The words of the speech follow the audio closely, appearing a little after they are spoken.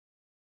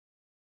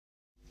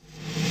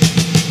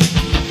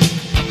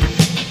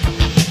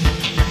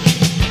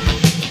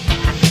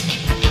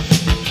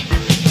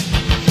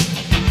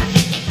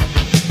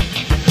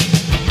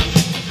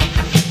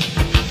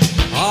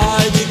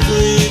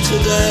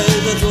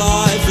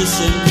is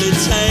simply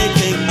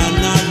taking and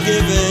not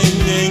giving.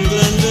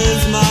 England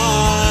is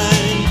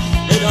mine,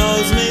 it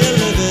owes me a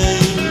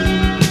living.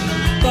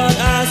 But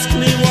ask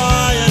me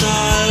why and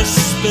I'll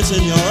spit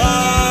in your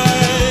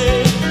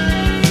eye.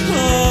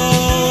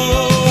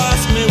 Oh,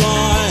 ask me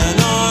why and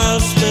I'll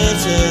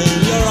spit in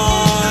your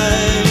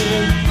eye.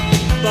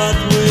 But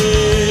we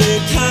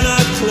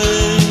cannot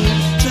cling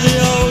to the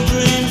old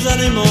dreams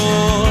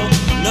anymore.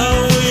 No,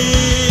 we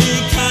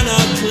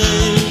cannot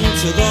cling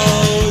to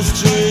those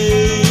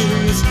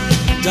dreams.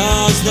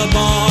 Does the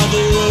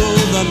body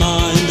rule the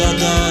mind, or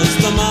does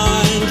the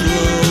mind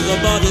rule the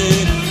body?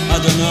 I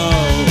don't know.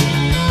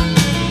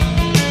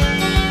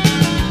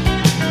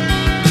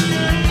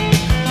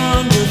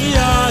 Under the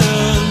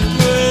iron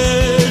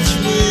bridge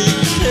we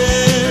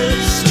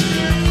kissed,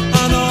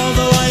 and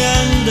although I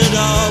ended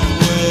up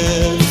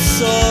with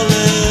sore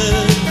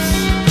lips,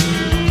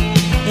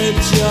 it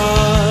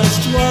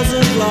just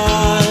wasn't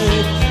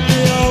like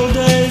the old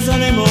days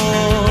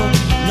anymore.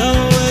 No,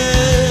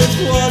 it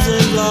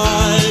wasn't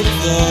like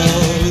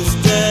those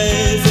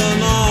days.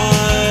 Am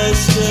I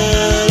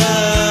still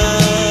ill?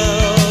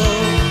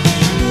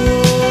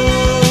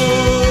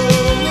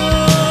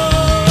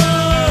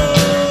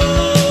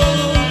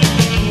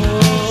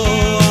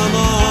 Oh, am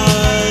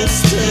I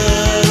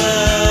still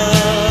ill?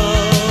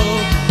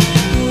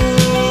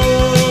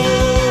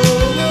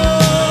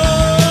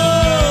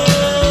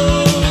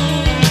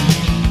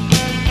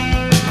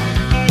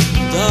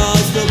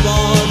 Does the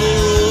body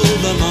rule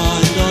the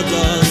mind, or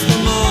does the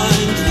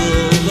mind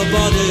rule the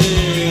body?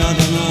 I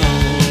don't know.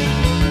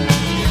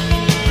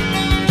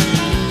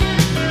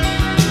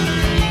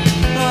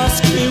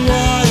 Ask me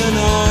why and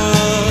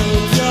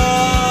I'll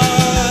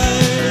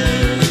die.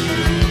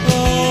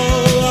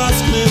 Oh,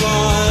 ask me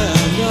why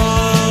and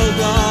I'll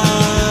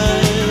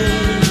die.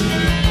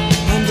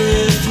 And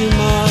if you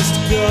must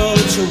go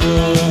to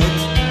work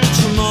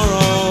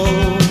tomorrow,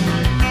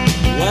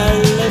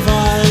 well, if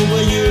I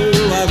were you,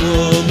 I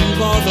wouldn't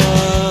bother.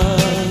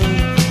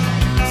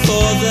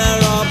 For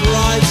there are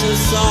brighter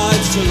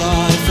sides to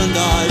life, and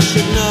I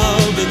should know,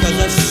 because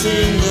I've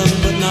seen them,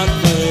 but not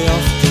very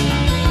often.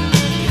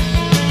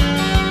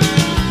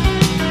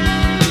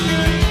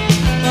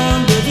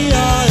 Under the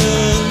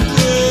iron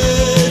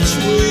bridge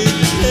we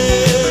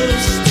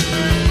kissed,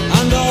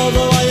 and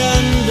although I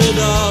ended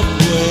up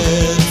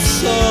with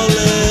sore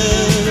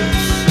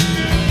lips,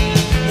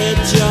 it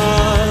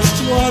just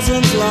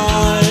wasn't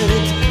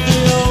like the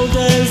old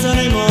days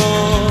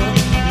anymore.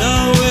 No,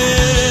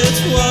 it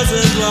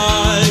wasn't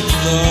like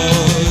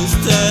those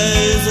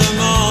days. Am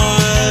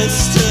I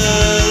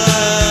still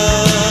ill?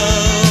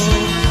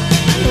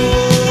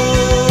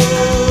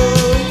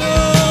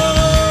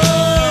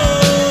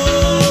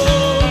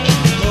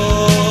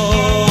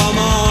 Oh, am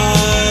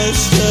I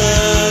still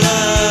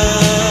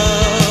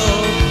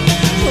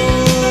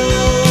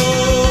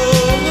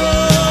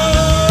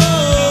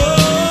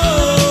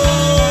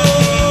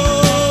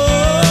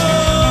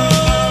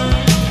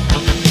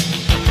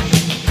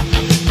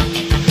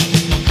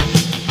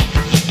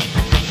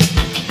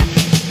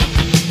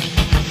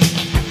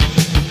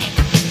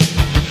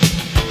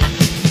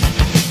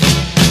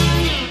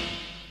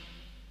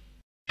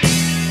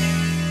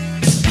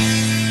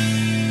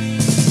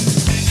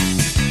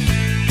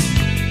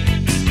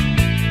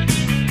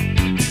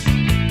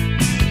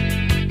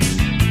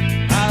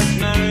As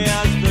merry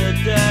as the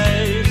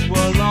days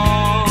were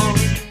long,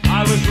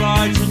 I was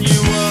right and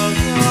you were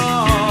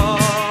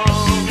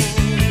wrong.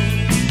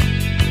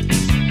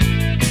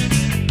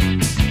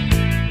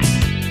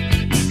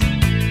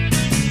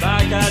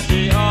 Back at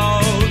the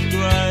old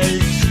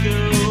grade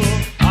school,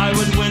 I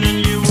would win and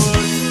you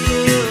would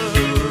lose.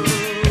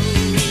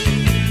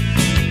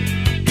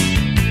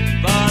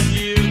 But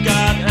you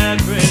got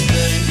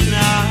everything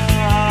now.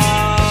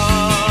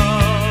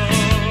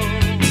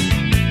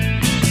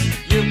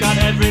 You got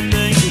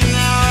everything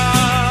now.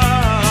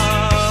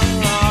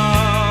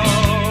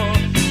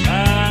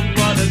 And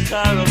what a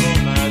terrible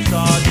mess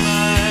I've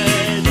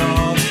made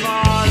of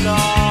my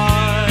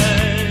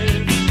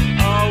life.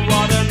 Oh,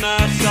 what a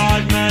mess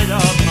I've made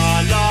of my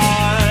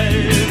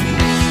life.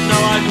 No,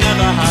 I've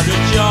never had a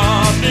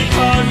job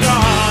because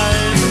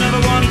I've never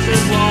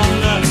wanted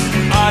one.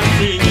 I've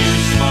seen you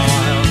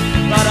smile,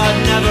 but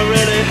I've never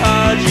really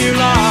heard you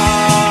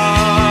laugh.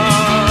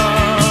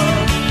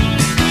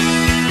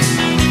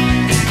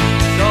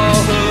 So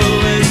who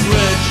is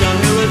rich and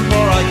who is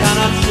poor, I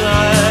cannot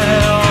say.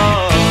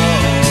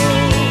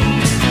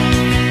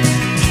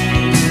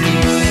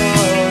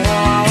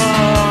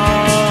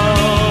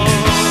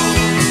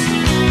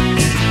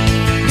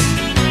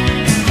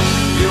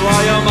 You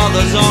are your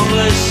mother's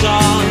only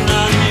son.